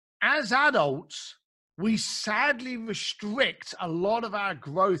as adults, we sadly restrict a lot of our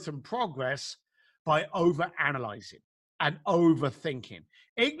growth and progress by overanalyzing and overthinking.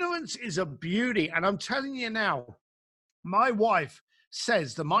 Ignorance is a beauty. And I'm telling you now, my wife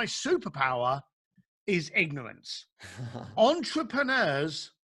says that my superpower is ignorance.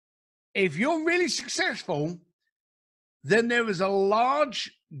 Entrepreneurs, if you're really successful, then there is a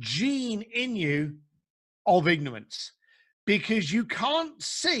large gene in you of ignorance because you can't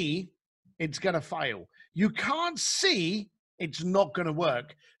see it's going to fail. You can't see it's not going to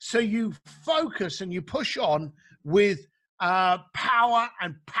work. So you focus and you push on with power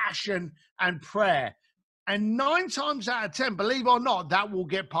and passion and prayer. And 9 times out of 10, believe it or not, that will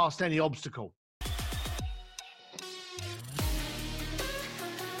get past any obstacle.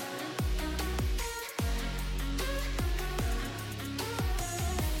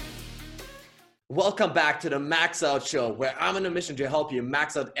 Welcome back to the Max Out Show, where I'm on a mission to help you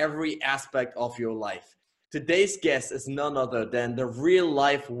max out every aspect of your life. Today's guest is none other than the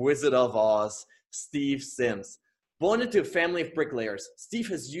real-life Wizard of Oz, Steve Sims. Born into a family of bricklayers, Steve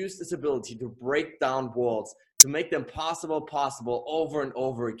has used his ability to break down walls to make them possible over and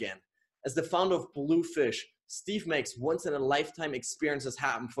over again. As the founder of Bluefish, Steve makes once-in-a-lifetime experiences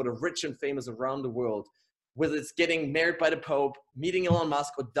happen for the rich and famous around the world, whether it's getting married by the Pope, meeting Elon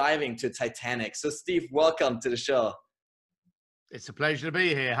Musk, or diving to Titanic. So Steve, welcome to the show. It's a pleasure to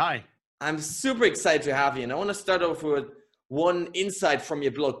be here. Hi. I'm super excited to have you. And I want to start off with one insight from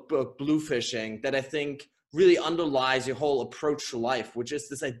your book, Bluefishing, that I think really underlies your whole approach to life, which is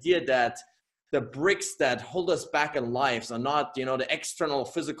this idea that the bricks that hold us back in lives are not, the external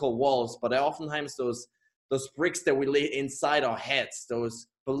physical walls, but are oftentimes those bricks that we lay inside our heads, those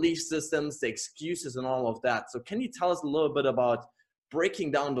belief systems, the excuses, and all of that. So can you tell us a little bit about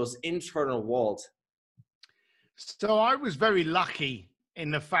breaking down those internal walls? So I was very lucky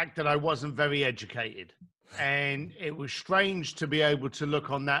in the fact that I wasn't very educated. And it was strange to be able to look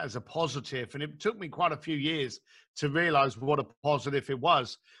on that as a positive. And it took me quite a few years to realize what a positive it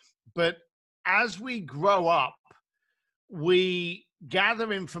was. But as we grow up, we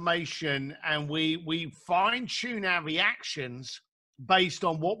gather information and we fine-tune our reactions based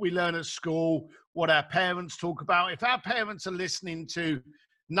on what we learn at school, what our parents talk about. If our parents are listening to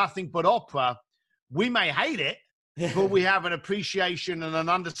nothing but opera, we may hate it, but we have an appreciation and an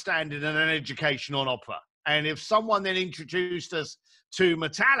understanding and an education on opera. And if someone then introduced us to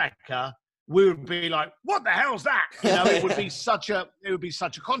Metallica, we would be like, what the hell's that? It would be such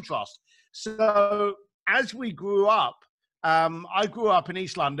a contrast. So as we grew up, I grew up in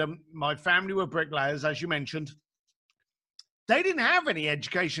East London. My family were bricklayers, as you mentioned. They didn't have any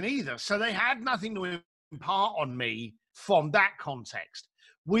education either. So they had nothing to impart on me from that context.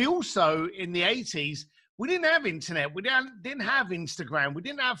 We also, in the 80s, we didn't have internet. We didn't have Instagram. We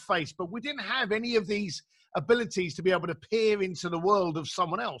didn't have Facebook. We didn't have any of these abilities to be able to peer into the world of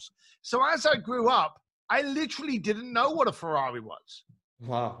someone else. So as I grew up, I literally didn't know what a Ferrari was.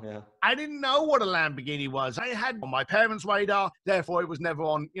 Wow, yeah. I didn't know what a Lamborghini was. I had on my parents' radar, therefore it was never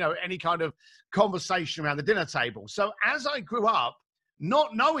on, any kind of conversation around the dinner table. So as I grew up,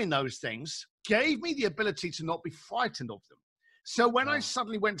 not knowing those things gave me the ability to not be frightened of them. So when I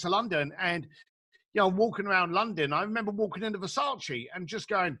suddenly went to London and, walking around London, I remember walking into Versace and just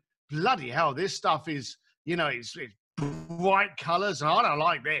going, bloody hell, this stuff is, it's bright colors and I don't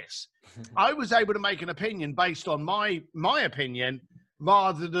like this. I was able to make an opinion based on my opinion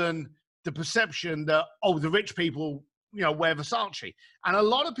rather than the perception that, the rich people, wear Versace. And a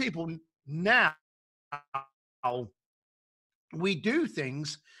lot of people now, we do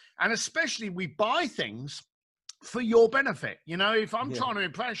things, and especially we buy things for your benefit. If I'm trying to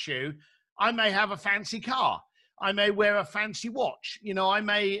impress you, I may have a fancy car. I may wear a fancy watch. I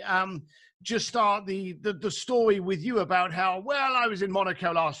may just start the story with you about how, well, I was in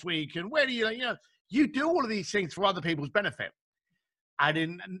Monaco last week, and where do you do all of these things for other people's benefit. I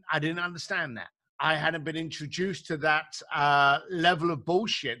didn't understand that. I hadn't been introduced to that level of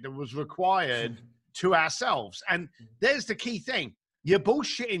bullshit that was required to ourselves. And there's the key thing. You're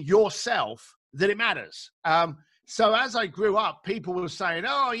bullshitting yourself that it matters. So as I grew up, people were saying,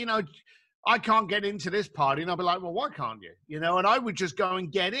 I can't get into this party. And I'll be like, well, why can't you? And I would just go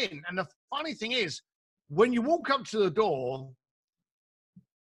and get in. And the funny thing is, when you walk up to the door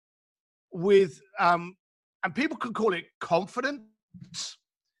with, and people could call it confidence,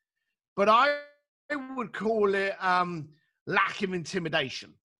 but I would call it lack of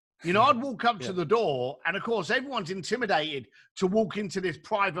intimidation. I'd walk up to the door, and of course, everyone's intimidated to walk into this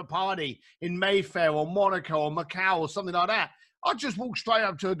private party in Mayfair or Monaco or Macau or something like that. I'd just walk straight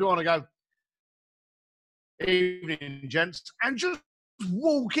up to the door and I go, evening, gents, and just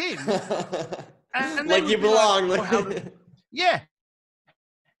walk in and they like you would be like, belong. "Oh, yeah,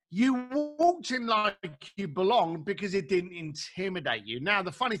 you walked in like you belonged because it didn't intimidate you." Now,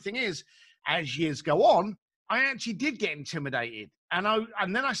 the funny thing is, as years go on, I actually did get intimidated.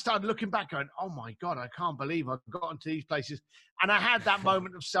 And then I started looking back going, oh my God, I can't believe I've gotten to these places. And I had that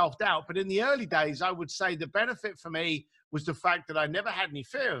moment of self-doubt. But in the early days, I would say the benefit for me was the fact that I never had any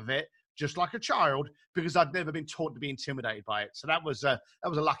fear of it, just like a child, because I'd never been taught to be intimidated by it. So that was a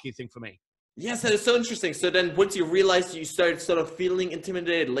lucky thing for me. Yes, that is so interesting. So then once you realized you started sort of feeling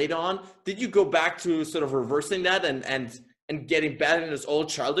intimidated later on, did you go back to sort of reversing that and getting back in this old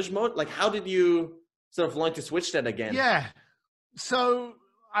childish mode? Like, how did you sort of learn to switch that again? Yeah. So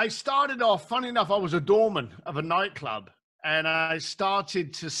I started off, funny enough, I was a doorman of a nightclub, and I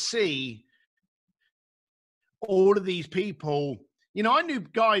started to see all of these people. You know, I knew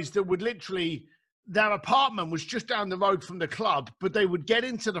guys that would literally, their apartment was just down the road from the club, but they would get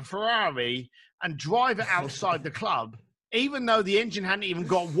into the Ferrari and drive it outside the club, even though the engine hadn't even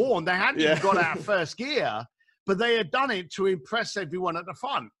got warm. They hadn't even got out of first gear, but they had done it to impress everyone at the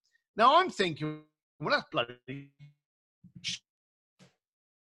front. Now I'm thinking, well, that's bloody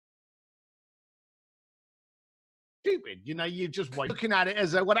stupid. You know, you just looking at it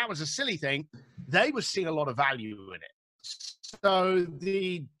as well, that was a silly thing. They were seeing a lot of value in it. So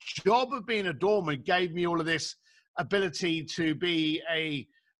the job of being a doorman gave me all of this ability to be a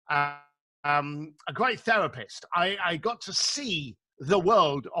great therapist. I got to see the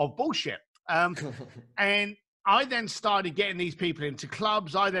world of bullshit. And I then started getting these people into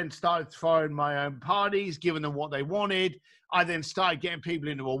clubs. I then started throwing my own parties, giving them what they wanted. I then started getting people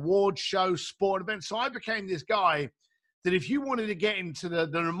into award shows, sport events. So I became this guy that if you wanted to get into the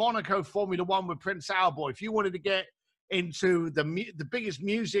Monaco Formula One with Prince Albert, if you wanted to get into the biggest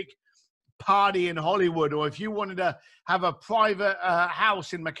music party in Hollywood, or if you wanted to have a private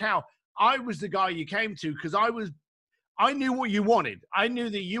house in Macau, I was the guy you came to, because I knew what you wanted. I knew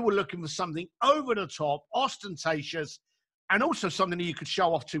that you were looking for something over the top, ostentatious, and also something that you could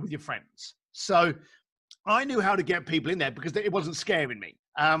show off to with your friends. So I knew how to get people in there because it wasn't scaring me.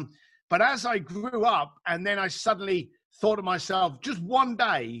 But as I grew up, and then I suddenly thought to myself, just one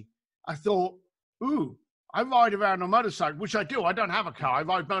day, I thought, ooh, I ride around on a motorcycle, which I do. I don't have a car. I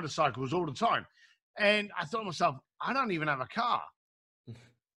ride motorcycles all the time. And I thought to myself, I don't even have a car.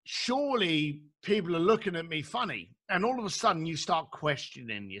 Surely people are looking at me funny. And all of a sudden you start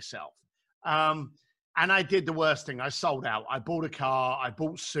questioning yourself. And I did the worst thing. I sold out. I bought a car. I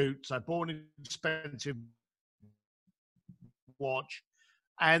bought suits. I bought an expensive watch.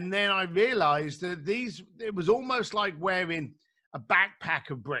 And then I realized that it was almost like wearing a backpack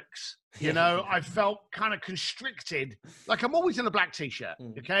of bricks. You know, I felt kind of constricted. Like I'm always in a black t-shirt.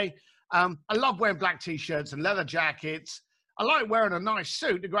 Okay. I love wearing black t-shirts and leather jackets. I like wearing a nice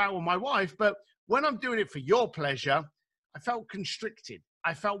suit to go out with my wife, but when I'm doing it for your pleasure, I felt constricted.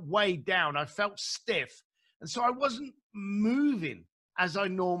 I felt weighed down. I felt stiff. And so I wasn't moving as I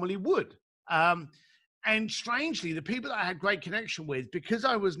normally would. And strangely, the people that I had great connection with, because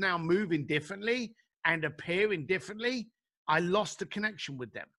I was now moving differently and appearing differently, I lost the connection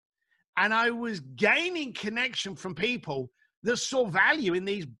with them. And I was gaining connection from people that saw value in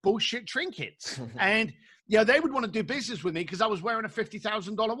these bullshit trinkets. And, you know, they would want to do business with me because I was wearing a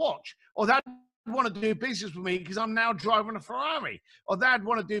 $50,000 watch, or they'd want to do business with me because I'm now driving a Ferrari, or they'd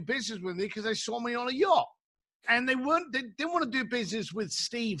want to do business with me because they saw me on a yacht. And they didn't want to do business with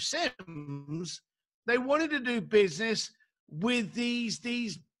Steve Sims. They wanted to do business with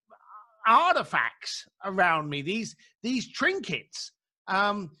these artifacts around me, these trinkets.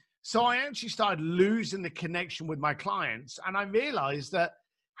 So I actually started losing the connection with my clients, and I realized that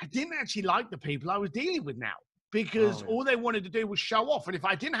I didn't actually like the people I was dealing with now, because all they wanted to do was show off. And if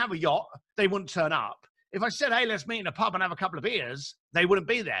I didn't have a yacht, they wouldn't turn up. If I said, hey, let's meet in a pub and have a couple of beers, they wouldn't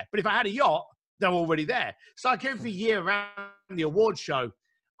be there. But if I had a yacht, they're already there. So I came for a year around the award show.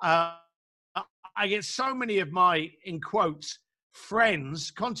 I get so many of my, in quotes, friends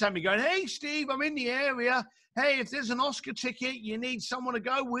contact me going, hey, Steve, I'm in the area. Hey, if there's an Oscar ticket you need someone to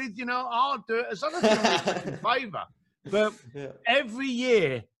go with, you know, I'll do it, as long as it's a fucking favor. But every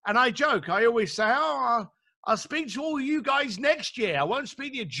year, and I joke, I always say, I'll speak to all you guys next year. I won't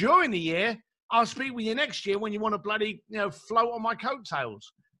speak to you during the year. I'll speak with you next year when you want to bloody, you know, float on my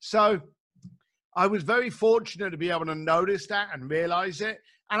coattails. So I was very fortunate to be able to notice that and realize it.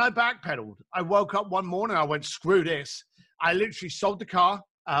 And I backpedaled. I woke up one morning, I went, screw this. I literally sold the car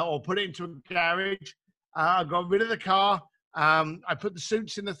or put it into a garage. I got rid of the car. I put the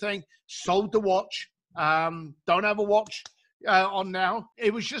suits in the thing, sold the watch. Don't have a watch on now.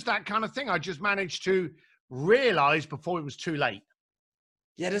 It was just that kind of thing. I just managed to realize before it was too late.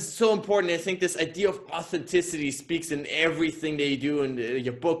 Yeah, this is so important. I think this idea of authenticity speaks in everything that you do. In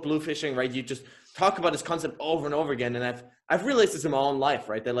your book, Bluefishing, right? You just talk about this concept over and over again. And I've realized this in my own life,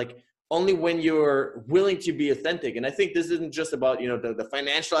 right? That like only when you're willing to be authentic, and I think this isn't just about, you know, the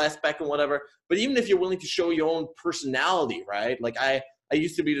financial aspect and whatever, but even if you're willing to show your own personality, right? Like I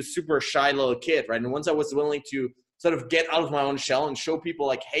used to be the super shy little kid, right? And once I was willing to sort of get out of my own shell and show people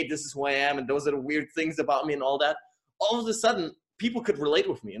like, hey, this is who I am, and those are the weird things about me and all of a sudden people could relate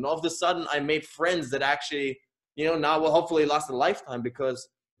with me. And all of a sudden I made friends that actually, you know, now will hopefully last a lifetime, because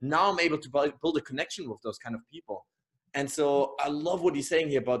now I'm able to build a connection with those kind of people. And so I love what he's saying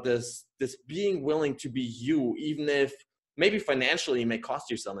here about this being willing to be you, even if maybe financially it may cost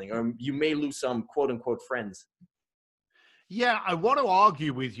you something, or you may lose some quote unquote friends. Yeah, I want to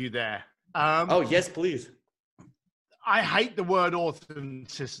argue with you there. Oh, yes, please. I hate the word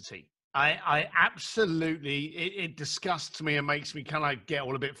authenticity. I absolutely, it disgusts me and makes me kind of like get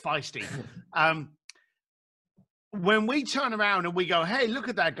all a bit feisty. When we turn around and we go, hey, look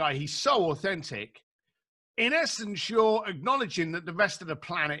at that guy, he's so authentic. In essence, you're acknowledging that the rest of the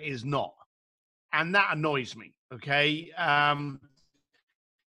planet is not. And that annoys me, okay?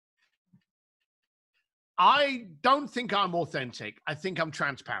 I don't think I'm authentic. I think I'm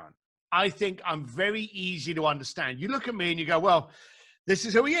transparent. I think I'm very easy to understand. You look at me and you go, well, this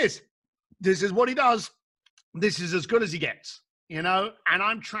is who he is. This is what he does. This is as good as he gets, you know, and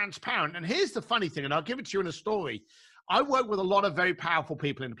I'm transparent. And here's the funny thing, and I'll give it to you in a story. I work with a lot of very powerful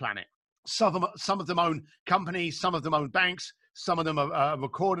people in the planet. Some of them own companies, some of them own banks, some of them are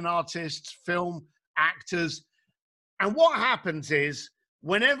recording artists, film actors. And what happens is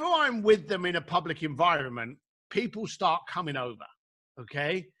whenever I'm with them in a public environment, people start coming over,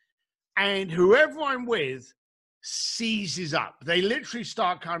 okay? And whoever I'm with seizes up. They literally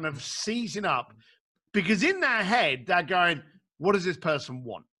start kind of seizing up, because in their head, they're going, what does this person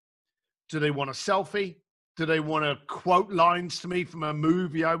want? Do they want a selfie? Do they want to quote lines to me from a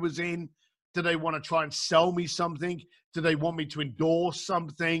movie I was in? Do they want to try and sell me something? Do they want me to endorse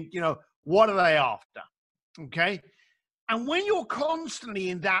something? You know, what are they after? Okay. And when you're constantly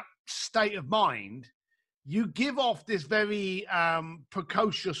in that state of mind, you give off this very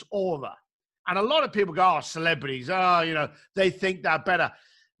precocious aura. And a lot of people go, oh, celebrities, oh, you know, they think they're better.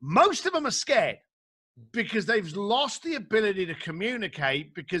 Most of them are scared because they've lost the ability to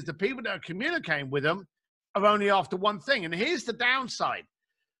communicate, because the people that are communicating with them are only after one thing. And here's the downside.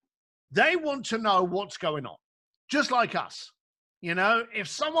 They want to know what's going on, just like us. You know, if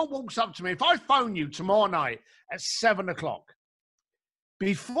someone walks up to me, if I phone you tomorrow night at 7 o'clock,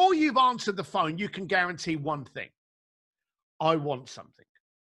 before you've answered the phone, you can guarantee one thing. I want something.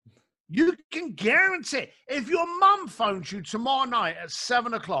 You can guarantee. If your mum phones you tomorrow night at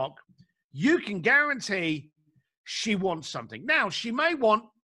 7 o'clock, you can guarantee she wants something. Now, she may want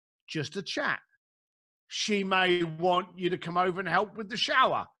just a chat. She may want you to come over and help with the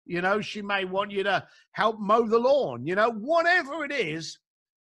shower. You know, she may want you to help mow the lawn, you know, whatever it is.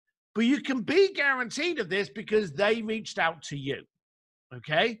 But you can be guaranteed of this because they reached out to you.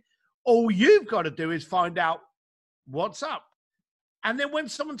 Okay. All you've got to do is find out what's up. And then when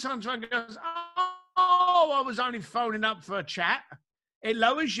someone turns around and goes, oh, I was only phoning up for a chat, it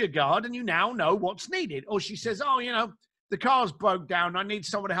lowers your guard and you now know what's needed. Or she says, oh, you know, the car's broke down. I need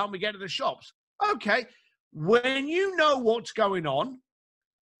someone to help me get to the shops. Okay. When you know what's going on,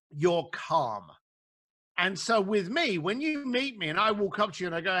 you're calm. And so with me, when you meet me and I walk up to you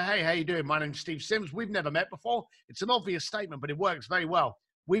and I go, hey, how you doing? My name's Steve Sims. We've never met before. It's an obvious statement, but it works very well.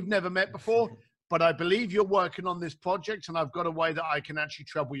 We've never met before, but I believe you're working on this project and I've got a way that I can actually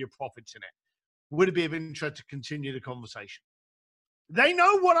treble your profits in it. Would it be of interest to continue the conversation? They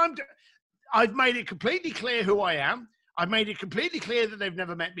know what I'm doing. I've made it completely clear who I am. I've made it completely clear that they've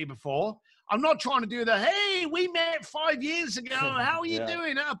never met me before. I'm not trying to do the, hey, we met 5 years ago. How are you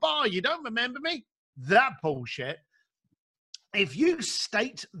doing at a bar? You don't remember me? That bullshit. If you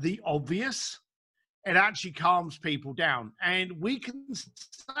state the obvious, it actually calms people down. And we can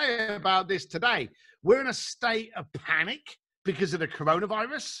say about this today. We're in a state of panic because of the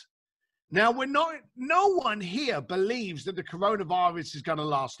coronavirus. Now, no one here believes that the coronavirus is going to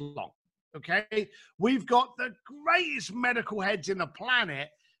last long. Okay. We've got the greatest medical heads in the planet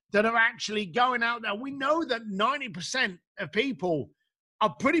that are actually going out there. We know that 90% of people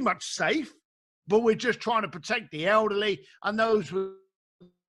are pretty much safe, but we're just trying to protect the elderly and those with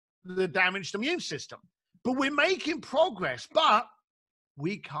the damaged immune system. But we're making progress, but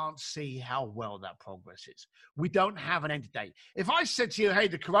we can't see how well that progress is. We don't have an end date. If I said to you, hey,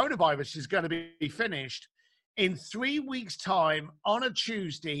 the coronavirus is going to be finished in 3 weeks' time on a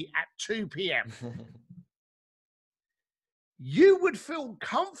Tuesday at 2 p.m., you would feel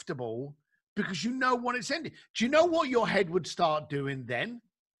comfortable because you know when it's ending. Do you know what your head would start doing then?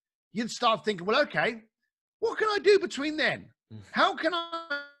 You'd start thinking, well, okay, what can I do between then? How can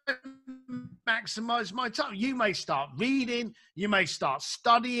I maximize my time? You may start reading, you may start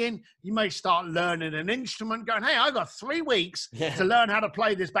studying, you may start learning an instrument, going, hey, I got 3 weeks to learn how to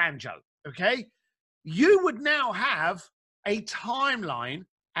play this banjo. Okay. You would now have a timeline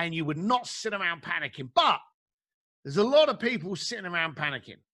and you would not sit around panicking. But there's a lot of people sitting around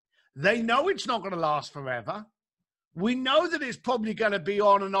panicking. They know it's not going to last forever. We know that it's probably going to be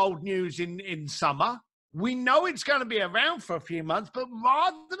on an old news in summer. We know it's going to be around for a few months, but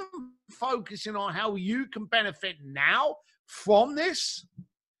rather than focusing on how you can benefit now from this,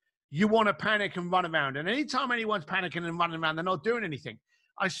 you want to panic and run around. And anytime anyone's panicking and running around, they're not doing anything.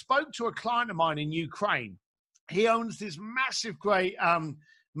 I spoke to a client of mine in Ukraine. He owns this massive, great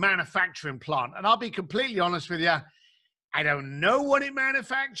manufacturing plant. And I'll be completely honest with you, I don't know what it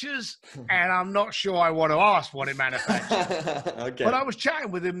manufactures, and I'm not sure I want to ask what it manufactures. Okay. But I was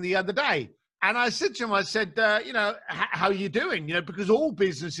chatting with him the other day, and I said to him, I said, how are you doing? Because all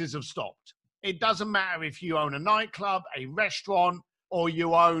businesses have stopped. It doesn't matter if you own a nightclub, a restaurant, or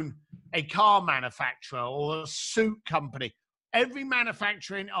you own a car manufacturer or a suit company. Every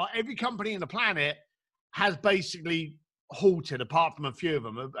manufacturing or every company on the planet has basically halted, apart from a few of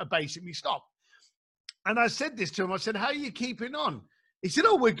them, are basically stopped. And I said this to him. I said, how are you keeping on? He said,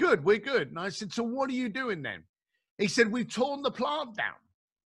 oh, we're good. We're good. And I said, so what are you doing then? He said, we've torn the plant down.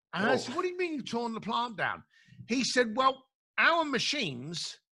 And I said, what do you mean you've torn the plant down? He said, well, our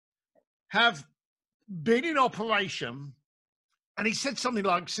machines have been in operation. And he said something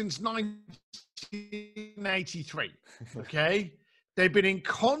like since 1983, okay? They've been in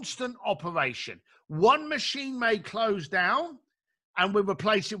constant operation. One machine may close down and we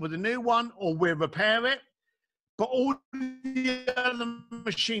replace it with a new one or we repair it, but all the other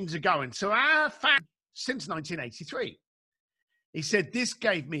machines are going. So our fact since 1983, he said, this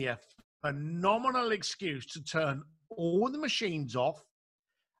gave me a phenomenal excuse to turn all the machines off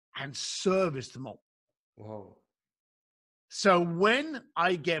and service them all. Whoa. So when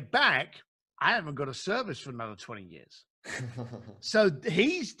I get back, I haven't got a service for another 20 years. So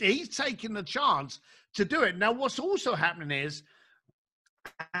he's taking the chance to do it. Now, what's also happening is,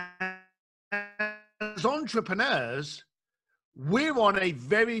 as entrepreneurs, we're on a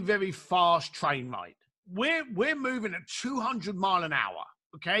very, very fast train ride. We're moving at 200 miles an hour.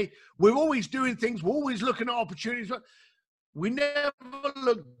 Okay, we're always doing things. We're always looking at opportunities. But we never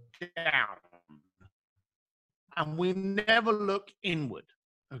look down, and we never look inward.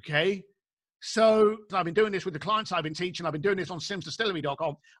 Okay. So I've been doing this with the clients I've been teaching. I've been doing this on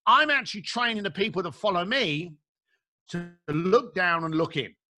simsdistillery.com. I'm actually training the people that follow me to look down and look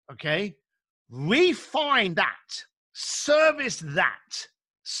in, okay? Refine that, service that,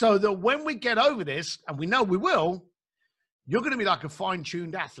 so that when we get over this, and we know we will, you're going to be like a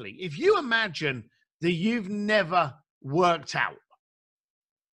fine-tuned athlete. If you imagine that you've never worked out,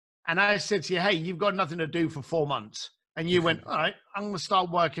 and I said to you, hey, you've got nothing to do for 4 months, and you went, all right, I'm going to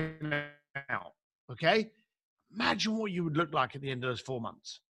start working out, okay? Imagine what you would look like at the end of those 4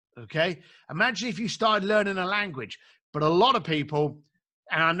 months, okay? Imagine if you started learning a language. But a lot of people,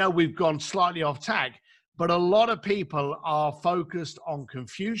 and I know we've gone slightly off tack, but a lot of people are focused on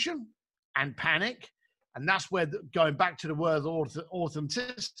confusion and panic. And that's where, going back to the word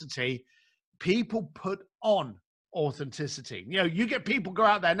authenticity, people put on authenticity. You get people go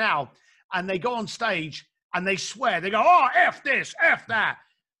out there now and they go on stage and they swear. They go, oh, F this, F that.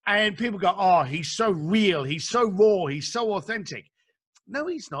 And people go, oh, he's so real. He's so raw. He's so authentic. No,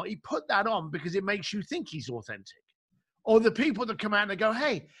 he's not. He put that on because it makes you think he's authentic. Or the people that come out and they go,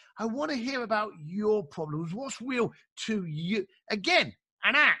 hey, I want to hear about your problems. What's real to you? Again,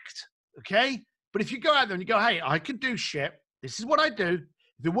 an act, okay? But if you go out there and you go, hey, I can do shit. This is what I do.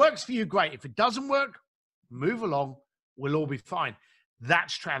 If it works for you, great. If it doesn't work, move along. We'll all be fine.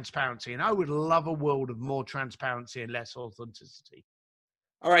 That's transparency. And I would love a world of more transparency and less authenticity.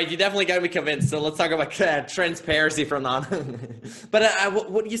 All right, you definitely got me convinced. So let's talk about transparency from now on. But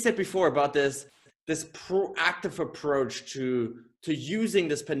what you said before about this proactive approach to using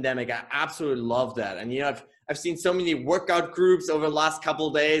this pandemic, I absolutely love that. And I've seen so many workout groups over the last couple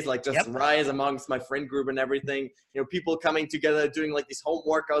of days, like just rise amongst my friend group and everything. People coming together, doing like these home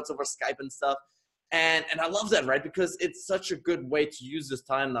workouts over Skype and stuff. And I love that, right? Because it's such a good way to use this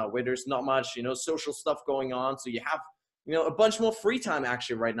time now, where there's not much social stuff going on. So you have a bunch more free time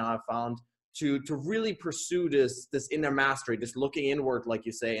actually right now, I've found, to really pursue this inner mastery, this looking inward, like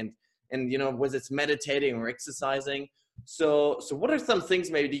you say, and whether it's meditating or exercising. So what are some things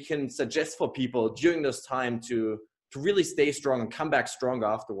maybe you can suggest for people during this time to to really stay strong and come back stronger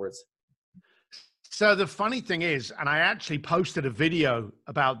afterwards? So the funny thing is, and I actually posted a video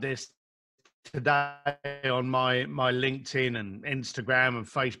about this today on my LinkedIn and Instagram and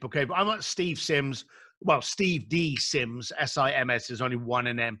Facebook. I'm at Steve Sims. Well, Steve D Sims, SIMS. There's only one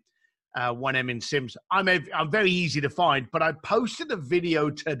M in Sims. I'm very easy to find, but I posted a video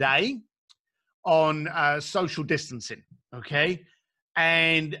today on social distancing, okay,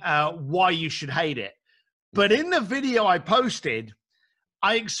 and why you should hate it. But in the video I posted,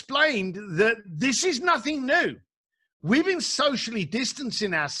 I explained that this is nothing new. We've been socially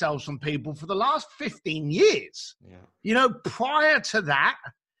distancing ourselves from people for the last 15 years. Yeah. You know, prior to that,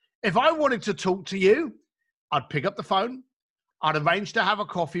 if I wanted to talk to you, I'd pick up the phone. I'd arrange to have a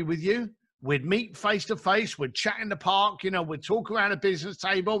coffee with you. We'd meet face to face. We'd chat in the park. You know, we'd talk around a business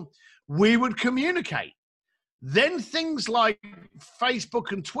table. We would communicate. Then things like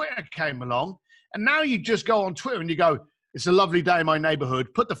Facebook and Twitter came along. And now you just go on Twitter and you go, it's a lovely day in my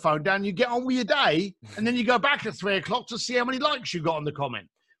neighborhood. Put the phone down, you get on with your day, and then you go back at 3 o'clock to see how many likes you got on the comment.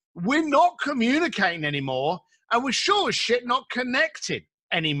 We're not communicating anymore, and we're sure as shit not connected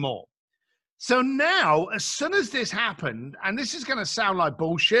anymore. So now, as soon as this happened, and this is going to sound like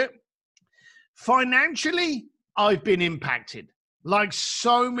bullshit, financially, I've been impacted like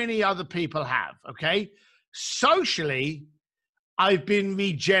so many other people have, okay? Socially, I've been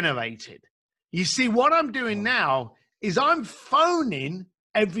regenerated. You see, what I'm doing now is I'm phoning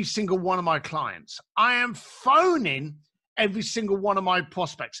every single one of my clients. I am phoning every single one of my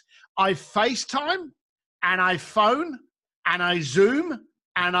prospects. I FaceTime and I phone and I Zoom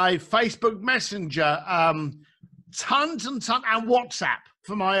and I Facebook Messenger, tons and tons, and WhatsApp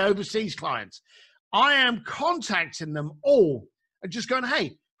for my overseas clients. I am contacting them all and just going,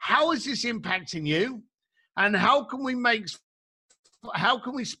 hey, how is this impacting you? And how can we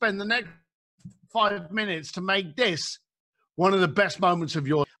spend the next 5 minutes to make this one of the best moments of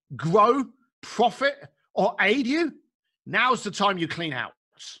your grow, profit, or aid you? Now's the time you clean house,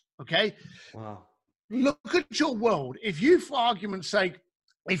 okay? Wow. Look at your world. If you, for argument's sake,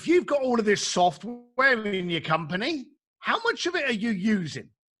 if you've got all of this software in your company, how much of it are you using,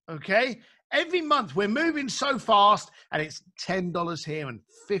 okay? Every month we're moving so fast, and it's $10 here and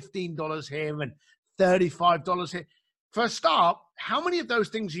 $15 here and $35 here. For a start, how many of those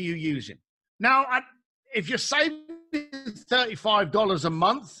things are you using? Now, if you're saving $35 a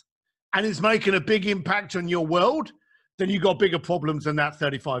month and it's making a big impact on your world, then you've got bigger problems than that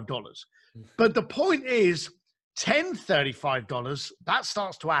 $35. But the point is, $35, that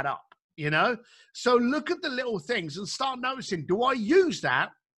starts to add up, you know? So look at the little things and start noticing, do I use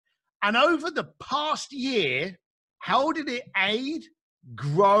that? And over the past year, how did it aid,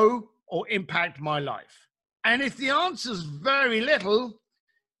 grow, or impact my life? And if the answer is very little,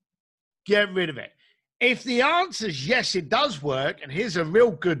 get rid of it. If the answer is yes, it does work, and here's a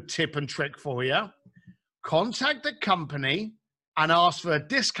real good tip and trick for you, contact the company and ask for a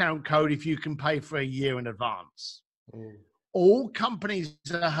discount code if you can pay for a year in advance. All companies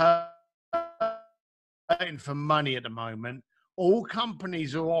are hurting for money at the moment. All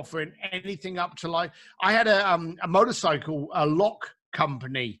companies are offering anything up to like, I had a motorcycle, a lock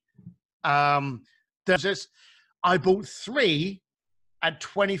company. There's this, I bought 3 at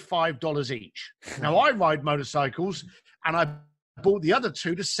 $25 each. Now I ride motorcycles, and I bought the other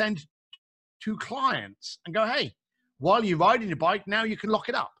 2 to send to clients and go, hey, while you're riding your bike, now you can lock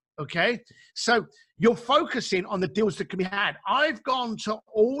it up. Okay. So you're focusing on the deals that can be had. I've gone to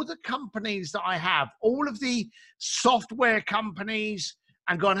all the companies that I have, all of the software companies,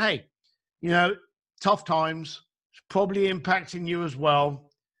 and gone, hey, you know, tough times, it's probably impacting you as well.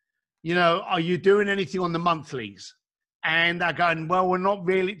 You know, are you doing anything on the monthlies? And they're going, well, we're not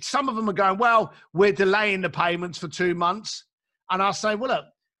really. Some of them are going, well, we're delaying the payments for 2 months. And I'll say, well, look,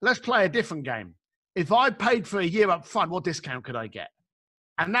 let's play a different game. If I paid for a year up front, what discount could I get?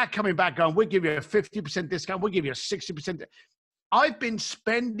 And that coming back going, we'll give you a 50% discount. We'll give you a 60%. I've been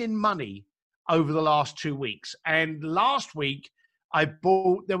spending money over the last 2 weeks. And last week,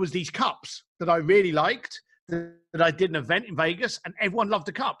 there was these cups that I really liked, that I did an event in Vegas, and everyone loved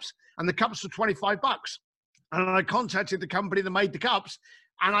the cups. And the cups were $25. And I contacted the company that made the cups,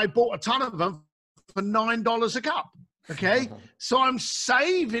 and I bought a ton of them for $9 a cup. Okay. So I'm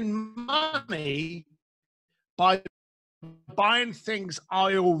saving money by buying things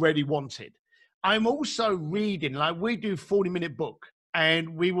I already wanted. I'm also reading, like we do 40-minute book,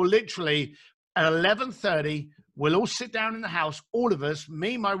 and we will literally at 11:30, we'll all sit down in the house, all of us,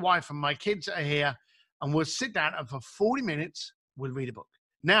 me, my wife, and my kids are here, and we'll sit down, and for 40 minutes, we'll read a book.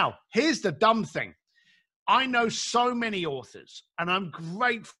 Now, here's the dumb thing. I know so many authors, and I'm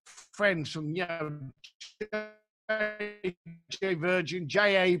great friends from, J. Virgin,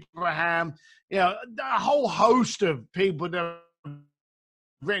 J. Abraham, you know, a whole host of people that have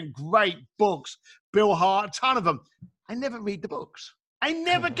written great books, Bill Hart, a ton of them. I never read the books. I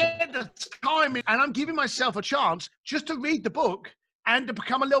never get the time, and I'm giving myself a chance just to read the book and to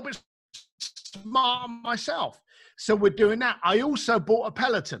become a little bit smarter myself. So we're doing that. I also bought a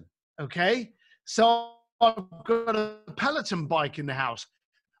Peloton, okay? So I've got a Peloton bike in the house.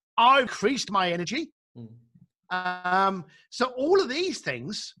 I've increased my energy. So all of these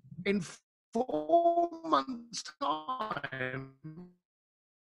things in 4 months' time,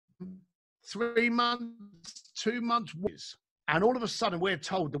 3 months, 2 months, and all of a sudden we're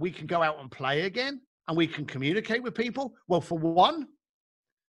told that we can go out and play again and we can communicate with people. Well, for one,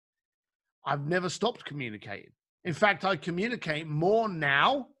 I've never stopped communicating. In fact, I communicate more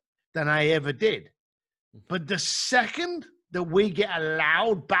now than I ever did. But the second that we get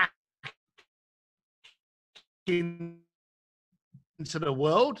allowed back into the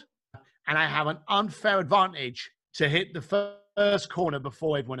world, and I have an unfair advantage to hit the first corner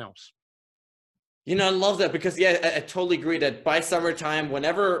before everyone else. You know, I love that because, yeah, I totally agree that by summertime,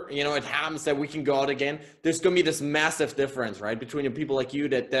 whenever, you know, it happens that we can go out again, there's going to be this massive difference, right? Between the people like you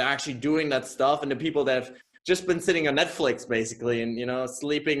that are actually doing that stuff and the people that have just been sitting on Netflix basically and, you know,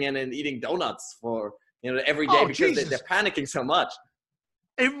 sleeping in and eating donuts for, you know, every day because they're panicking so much.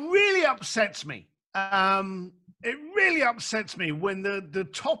 It really upsets me. It really upsets me when the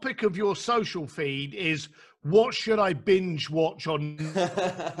topic of your social feed is, what should I binge watch on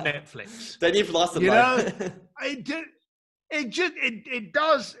Netflix? Then you've lost it. You know, it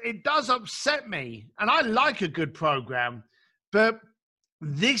does upset me, and I like a good program, but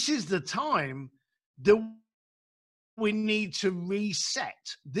this is the time that we need to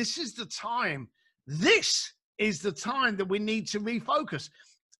reset. This is the time that we need to refocus.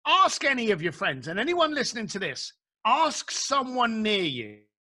 Ask any of your friends, and anyone listening to this, ask someone near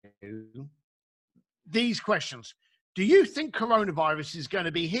you these questions. Do you think coronavirus is going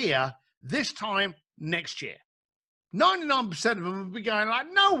to be here this time next year? 99% of them will be going like,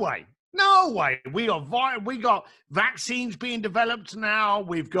 no way. We got vaccines being developed now.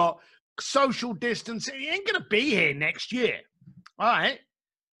 We've got social distancing. It ain't going to be here next year. All right.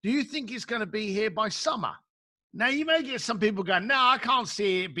 Do you think it's going to be here by summer? Now, you may get some people going, no, I can't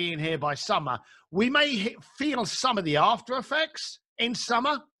see it being here by summer. We may feel some of the after effects in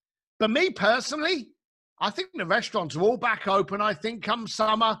summer. But me personally, I think the restaurants are all back open. I think come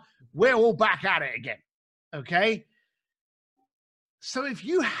summer, we're all back at it again. Okay? So if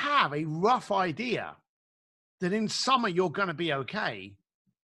you have a rough idea that in summer you're going to be okay,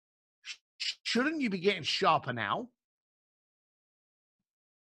 shouldn't you be getting sharper now?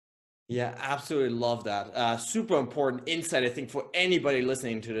 Yeah, absolutely love that. Super important insight, I think, for anybody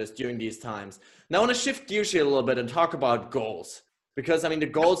listening to this during these times. Now, I want to shift gears here a little bit and talk about goals. Because, I mean, the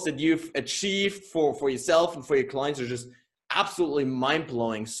goals that you've achieved for yourself and for your clients are just absolutely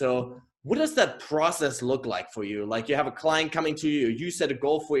mind-blowing. So what does that process look like for you? Like, you have a client coming to you, you set a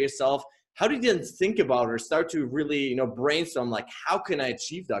goal for yourself. How do you then think about or start to really, you know, brainstorm, like, how can I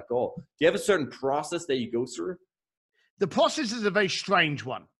achieve that goal? Do you have a certain process that you go through? The process is a very strange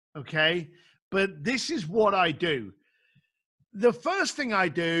one, okay? But this is what I do. The first thing I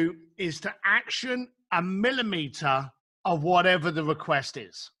do is to action a millimeter of whatever the request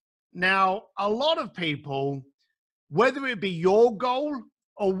is. Now, a lot of people, whether it be your goal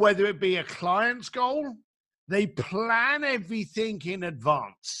or whether it be a client's goal, they plan everything in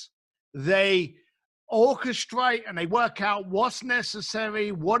advance. They orchestrate and they work out what's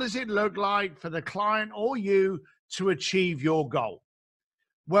necessary, what does it look like for the client or you to achieve your goal.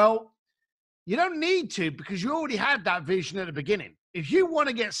 Well, you don't need to because you already had that vision at the beginning. If you want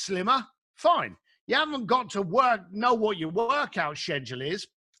to get slimmer, fine. You haven't got to know what your workout schedule is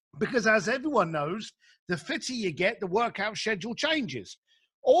because, as everyone knows, the fitter you get, the workout schedule changes.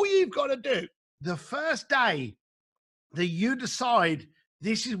 All you've got to do the first day that you decide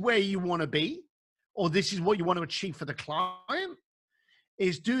this is where you want to be or this is what you want to achieve for the client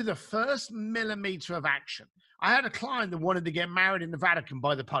is do the first millimeter of action. I had a client that wanted to get married in the Vatican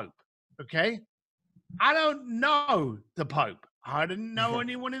by the Pope, okay? I don't know the Pope. I didn't know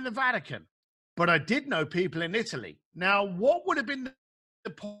anyone in the Vatican. But I did know people in Italy. Now, what would have been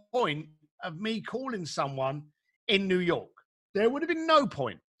the point of me calling someone in New York? There would have been no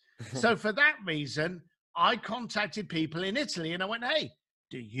point. So for that reason, I contacted people in Italy and I went, hey,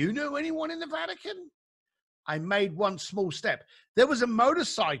 do you know anyone in the Vatican? I made one small step. There was a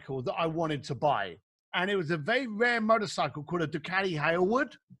motorcycle that I wanted to buy, and it was a very rare motorcycle called a Ducati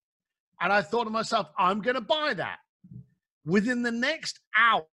Hailwood. And I thought to myself, I'm going to buy that. Within the next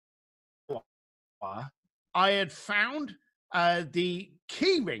hour, I had found the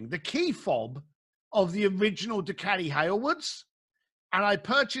key ring, the key fob of the original Ducati Hailwoods, and I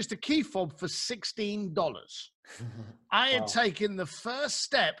purchased a key fob for $16. I had Wow. taken the first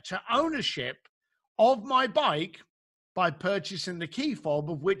step to ownership of my bike by purchasing the key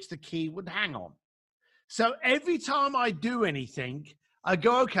fob of which the key would hang on. So every time I do anything, I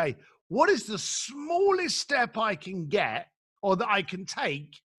go, okay, what is the smallest step I can get or that I can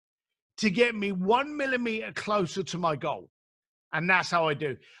take to get me 1 millimeter closer to my goal? And that's how I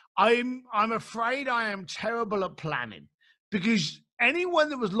do. I'm afraid I am terrible at planning, because anyone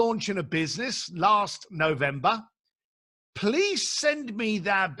that was launching a business last November, please send me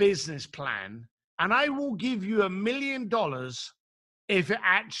that business plan and I will give you $1 million if it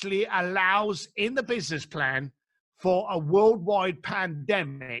actually allows in the business plan for a worldwide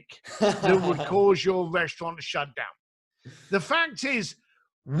pandemic that would cause your restaurant to shut down. The fact is,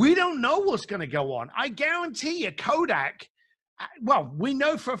 we don't know what's going to go on. I guarantee you, Kodak, well, we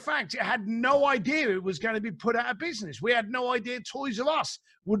know for a fact it had no idea it was going to be put out of business. We had no idea Toys R Us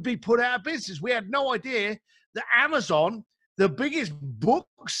would be put out of business. We had no idea that Amazon, the biggest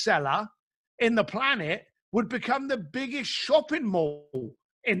bookseller in the planet, would become the biggest shopping mall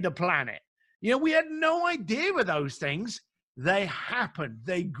in the planet. You know, we had no idea of those things. They happened.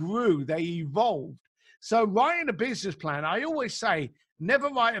 They grew. They evolved. So writing a business plan, I always say, never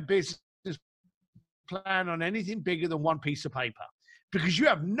write a business plan on anything bigger than one piece of paper, because you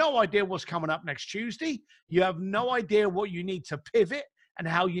have no idea what's coming up next Tuesday. You have no idea what you need to pivot and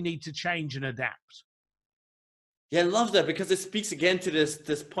how you need to change and adapt. Yeah, I love that, because it speaks again to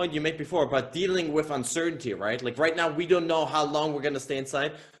this point you made before about dealing with uncertainty, right? Like right now, we don't know how long we're going to stay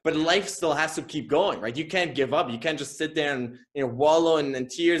inside, but life still has to keep going, right? You can't give up. You can't just sit there and wallow in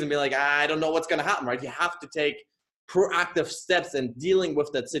tears and be like, I don't know what's going to happen, right? You have to take proactive steps in dealing with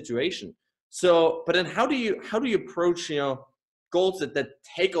that situation. So, but then how do you approach goals that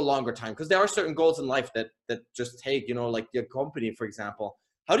take a longer time? Because there are certain goals in life that just take, like your company, for example.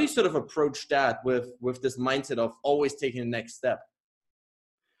 How do you sort of approach that with this mindset of always taking the next step?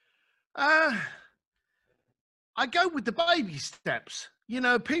 I go with the baby steps.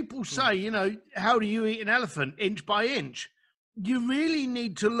 People say, how do you eat an elephant? Inch by inch. You really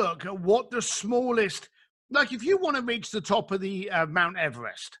need to look at what the smallest, like if you want to reach the top of the Mount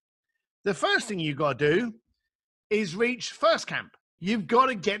Everest, the first thing you got to do is reach first camp. You've got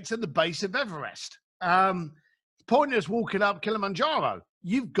to get to the base of Everest. Pointless walking up Kilimanjaro.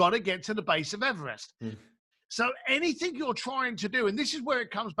 You've got to get to the base of Everest. So anything you're trying to do, and this is where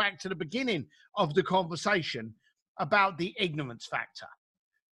it comes back to the beginning of the conversation about the ignorance factor.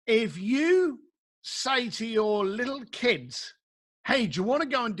 If you say to your little kids, hey, do you want to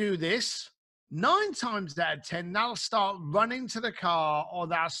go and do this? 9 times out of 10, they'll start running to the car or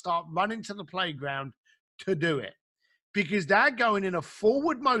they'll start running to the playground to do it, because they're going in a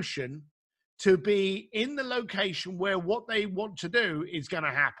forward motion to be in the location where what they want to do is going to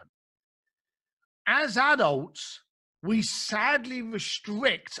happen. As adults, we sadly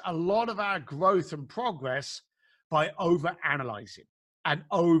restrict a lot of our growth and progress by overanalyzing and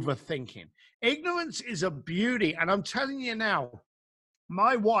overthinking. Ignorance is a beauty. And I'm telling you now,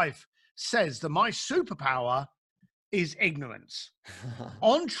 my wife says that my superpower is ignorance.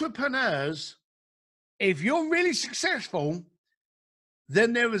 Entrepreneurs, if you're really successful,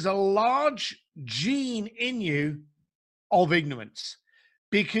 then there is a large gene in you of ignorance,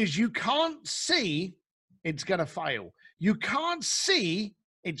 because you can't see it's going to fail. You can't see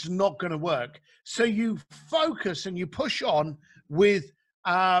it's not going to work. So you focus and you push on with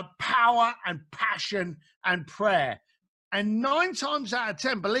power and passion and prayer. And 9 times out of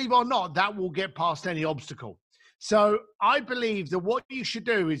 10, believe it or not, that will get past any obstacle. So I believe that what you should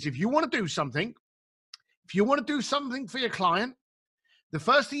do is, if you want to do something, if you want to do something for your client, the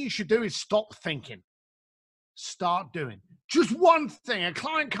first thing you should do is stop thinking. Start doing. Just one thing. A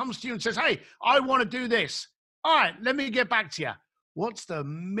client comes to you and says, hey, I want to do this. All right, let me get back to you. What's the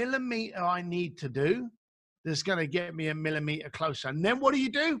millimeter I need to do that's going to get me a millimeter closer? And then what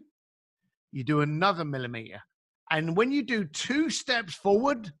do? You do another millimeter. And when you do 2 steps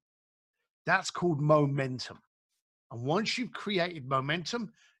forward, that's called momentum. And once you've created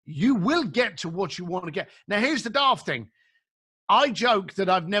momentum, you will get to what you want to get. Now, here's the daft thing. I joke that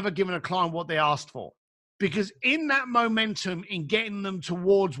I've never given a client what they asked for, because in that momentum, in getting them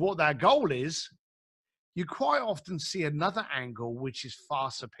towards what their goal is, you quite often see another angle which is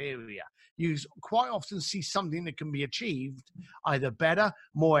far superior. You quite often see something that can be achieved either better,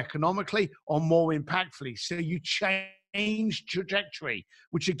 more economically, or more impactfully. So you change trajectory,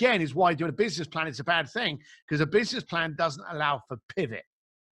 which again is why doing a business plan is a bad thing, because a business plan doesn't allow for pivot.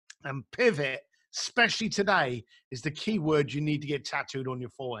 And pivot especially today, is the key word you need to get tattooed on your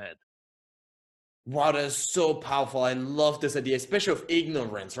forehead. Wow, that is so powerful. I love this idea, especially of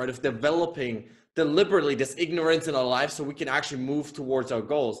ignorance, right? Of developing deliberately this ignorance in our life so we can actually move towards our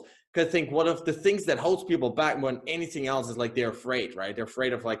goals. Because I think one of the things that holds people back more than anything else is like they're afraid, right? They're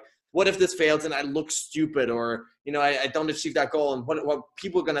afraid of like, what if this fails and I look stupid, or, you know, I don't achieve that goal, and what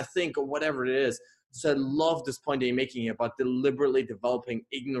people are going to think, or whatever it is. So I love this point that you're making here about deliberately developing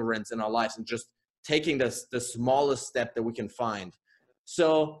ignorance in our lives and just taking the smallest step that we can find.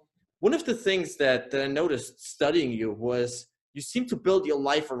 So one of the things that I noticed studying you was you seem to build your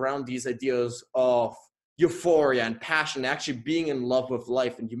life around these ideas of euphoria and passion, actually being in love with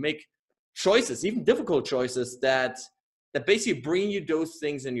life. And you make choices, even difficult choices, that basically bring you those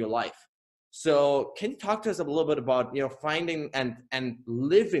things in your life. So can you talk to us a little bit about, you know, finding and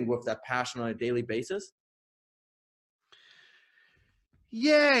living with that passion on a daily basis?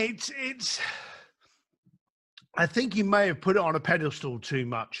 Yeah, it's I think you may have put it on a pedestal too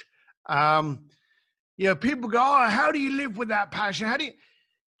much. You know, people go, oh, how do you live with that passion?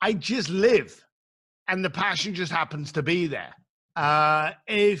 I just live, and the passion just happens to be there.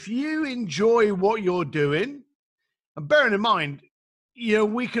 If you enjoy what you're doing, and bearing in mind, you know,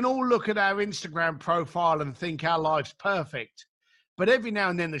 we can all look at our Instagram profile and think our life's perfect, but every now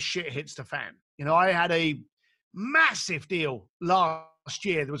and then the shit hits the fan. You know, I had a massive deal last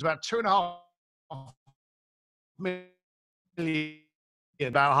year. There was about 2.5 million,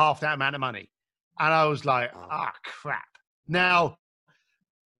 about half that amount of money. And I was like, crap. Now,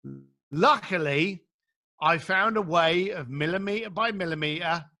 luckily, I found a way of millimeter by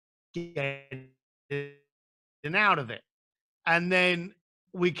millimeter getting out of it. And then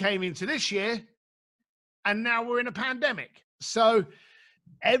we came into this year, and now we're in a pandemic. So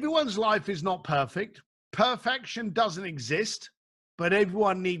everyone's life is not perfect. Perfection doesn't exist, but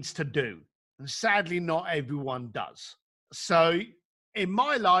everyone needs to do. And sadly, not everyone does. So in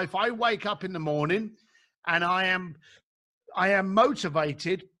my life, I wake up in the morning and I am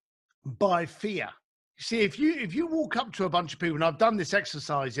motivated by fear. See, if you walk up to a bunch of people, and I've done this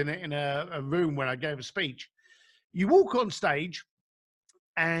exercise in a room where I gave a speech, you walk on stage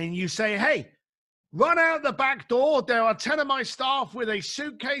and you say, hey, run out the back door. There are 10 of my staff with a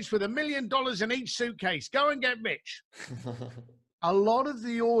suitcase with $1 million in each suitcase. Go and get rich. A lot of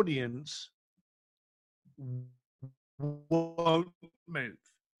the audience won't move.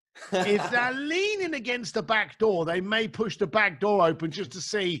 If they're leaning against the back door, they may push the back door open just to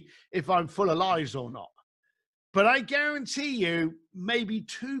see if I'm full of lies or not. But I guarantee you, maybe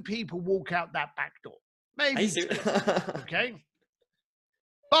 2 people walk out that back door. Maybe 2. Okay?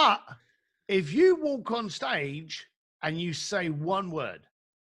 But if you walk on stage and you say one word,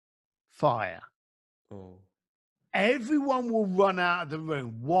 fire, everyone will run out of the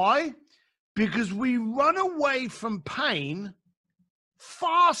room. Why? Because we run away from pain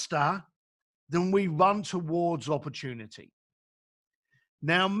faster than we run towards opportunity.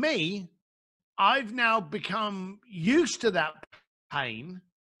 Now, I've now become used to that pain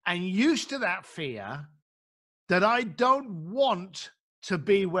and used to that fear that I don't want to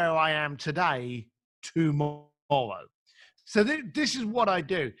be where I am today tomorrow. So this is what I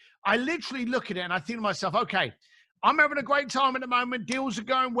do. I literally look at it and I think to myself, okay, I'm having a great time at the moment. Deals are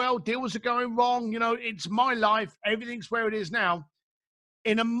going well. Deals are going wrong. You know, it's my life. Everything's where it is now.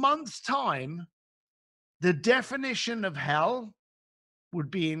 In a month's time, the definition of hell would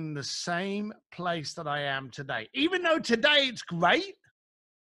be in the same place that I am today. Even though today it's great,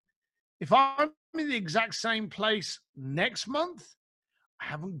 if I'm in the exact same place next month, I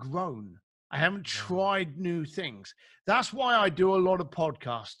haven't grown. I haven't tried new things. That's why I do a lot of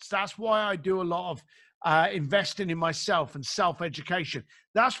podcasts. That's why I do a lot of investing in myself and self-education.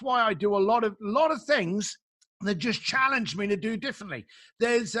 That's why I do a lot of things that just challenge me to do differently.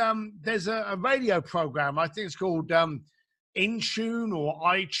 There's a radio program, I think it's called InTune or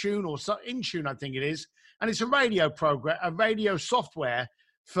iTune or InTune, I think it is. And it's a radio program, a radio software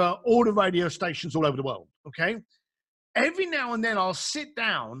for all the radio stations all over the world, okay? Every now and then I'll sit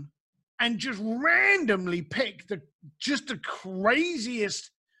down and just randomly pick the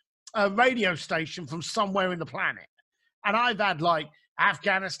craziest radio station from somewhere in the planet. And I've had like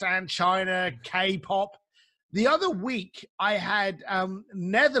Afghanistan, China, K-pop. The other week I had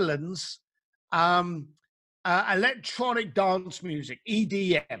Netherlands electronic dance music,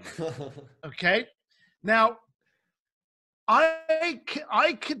 EDM. Okay. Now, I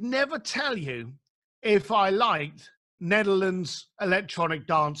could never tell you if I liked Netherlands electronic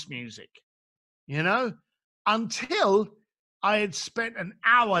dance music, you know, until I had spent an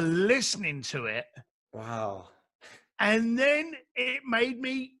hour listening to it. Wow. And then it made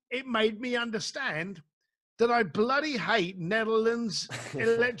me it made me understand that I bloody hate Netherlands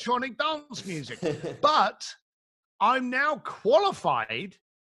electronic dance music. But I'm now qualified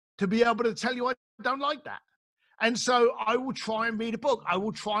to be able to tell you I don't like that. And so I will try and read a book. I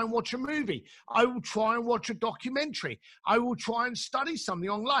will try and watch a movie. I will try and watch a documentary. I will try and study something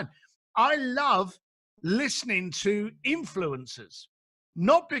online. I love listening to influencers,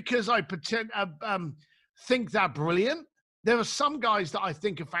 not because I think they're brilliant. There are some guys that I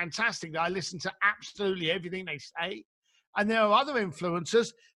think are fantastic that I listen to absolutely everything they say. And there are other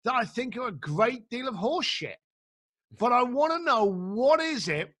influencers that I think are a great deal of horse shit. But I want to know, what is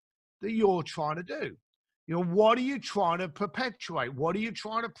it that you're trying to do? You know, what are you trying to perpetuate? What are you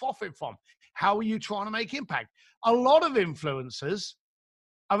trying to profit from? How are you trying to make impact? A lot of influencers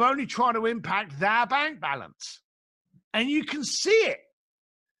are only trying to impact their bank balance. And you can see it.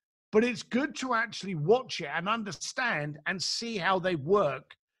 But it's good to actually watch it and understand and see how they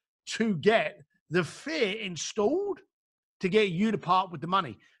work to get the fear installed to get you to part with the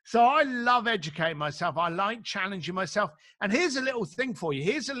money. So I love educating myself. I like challenging myself. And here's a little thing for you.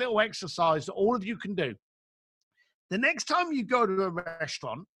 Here's a little exercise that all of you can do. The next time you go to a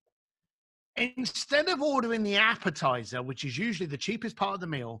restaurant, instead of ordering the appetizer, which is usually the cheapest part of the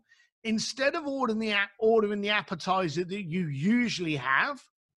meal, instead of ordering the appetizer that you usually have,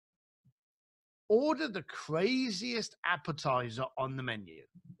 order the craziest appetizer on the menu.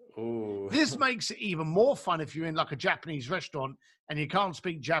 Ooh. This makes it even more fun if you're in like a Japanese restaurant and you can't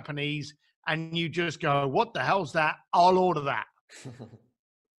speak Japanese and you just go, what the hell's that? I'll order that.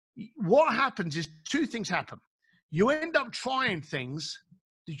 What happens is two things happen. You end up trying things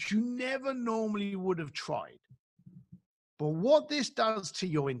that you never normally would have tried. But what this does to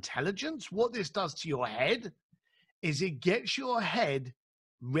your intelligence, what this does to your head, is it gets your head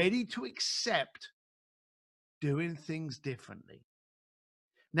ready to accept doing things differently.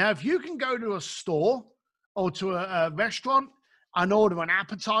 Now, if you can go to a store or to a restaurant and order an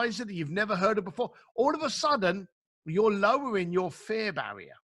appetizer that you've never heard of before, all of a sudden, you're lowering your fear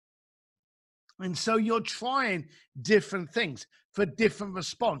barrier. And so you're trying different things for different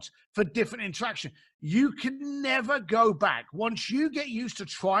response, for different interaction. You can never go back. Once you get used to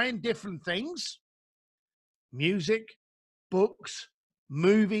trying different things, music, books,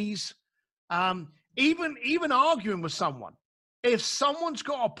 movies, even arguing with someone. If someone's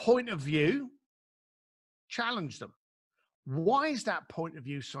got a point of view, challenge them. Why is that point of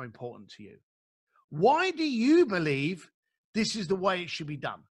view so important to you? Why do you believe this is the way it should be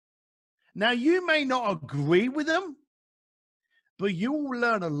done? Now, you may not agree with them, but you will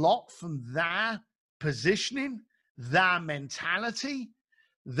learn a lot from their positioning, their mentality,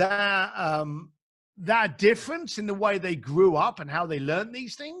 their difference in the way they grew up and how they learned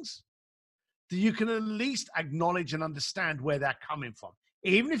these things, that you can at least acknowledge and understand where they're coming from.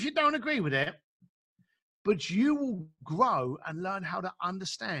 Even if you don't agree with it, but you will grow and learn how to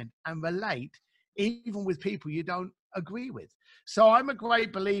understand and relate even with people you don't agree with. So I'm a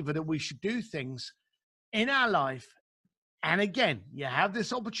great believer that we should do things in our life. And again, you have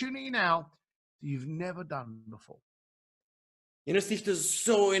this opportunity now that you've never done before. You know, Steve, this is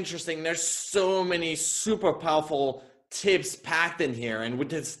so interesting. There's so many super powerful tips packed in here. And we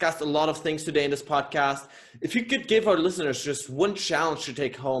discussed a lot of things today in this podcast. If you could give our listeners just one challenge to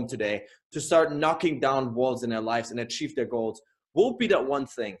take home today to start knocking down walls in their lives and achieve their goals, what would be that one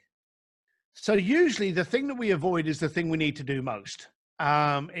thing? So usually the thing that we avoid is the thing we need to do most.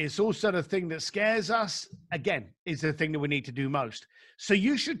 It's also the thing that scares us, again, is the thing that we need to do most. So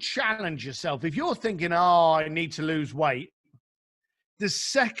you should challenge yourself. If you're thinking, oh, I need to lose weight, the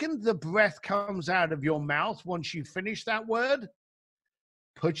second the breath comes out of your mouth, once you finish that word,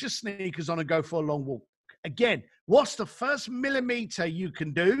 put your sneakers on and go for a long walk. Again, what's the first millimeter you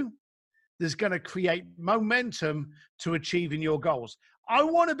can do that's going to create momentum to achieving your goals? I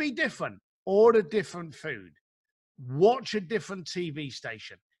want to be different. Order different food. Watch a different TV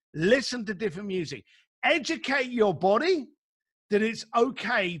station. Listen to different music. Educate your body that it's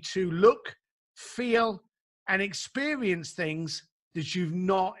okay to look, feel, and experience things that you've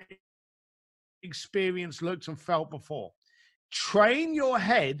not experienced, looked, and felt before. Train your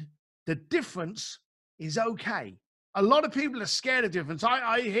head that difference is okay. A lot of people are scared of difference.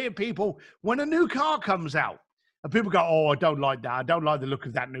 I hear people, when a new car comes out, and people go, oh, I don't like that. I don't like the look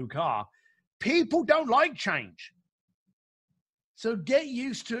of that new car. People don't like change. So get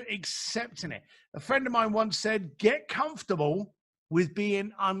used to accepting it. A friend of mine once said, get comfortable with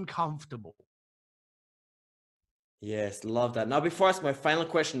being uncomfortable. Yes, love that. Now, before I ask my final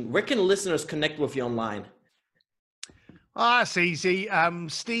question, where can listeners connect with you online? Ah, that's easy.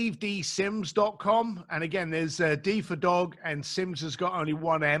 SteveDSims.com. And again, there's D for dog and Sims has got only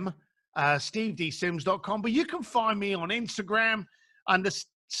one M. SteveDSims.com. But you can find me on Instagram under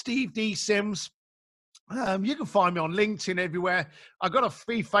Steve D Sims. You can find me on LinkedIn everywhere. I've got a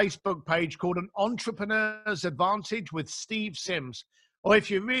free Facebook page called An Entrepreneur's Advantage with Steve Sims. Or if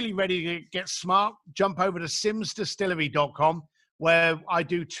you're really ready to get smart, jump over to simsdistillery.com, where I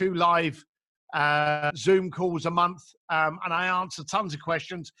do 2 live Zoom calls a month, and I answer tons of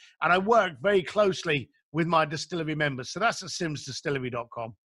questions, and I work very closely with my distillery members. So that's at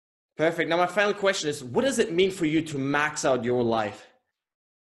simsdistillery.com. Perfect. Now, my final question is, what does it mean for you to max out your life?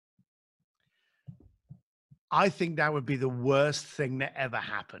 I think that would be the worst thing that ever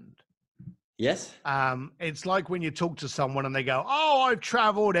happened. Yes? It's like when you talk to someone and they go, "Oh, I've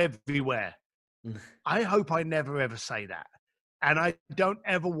traveled everywhere." I hope I never ever say that. And I don't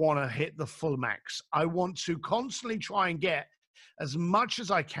ever want to hit the full max. I want to constantly try and get as much as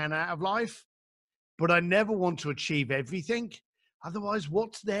I can out of life, but I never want to achieve everything. Otherwise,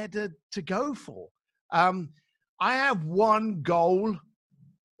 what's there to go for? I have one goal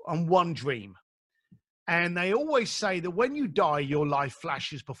and one dream. And they always say that when you die, your life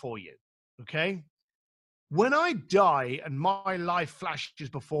flashes before you. Okay. When I die and my life flashes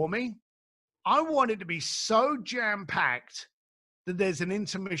before me, I want it to be so jam packed that there's an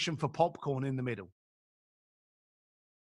intermission for popcorn in the middle.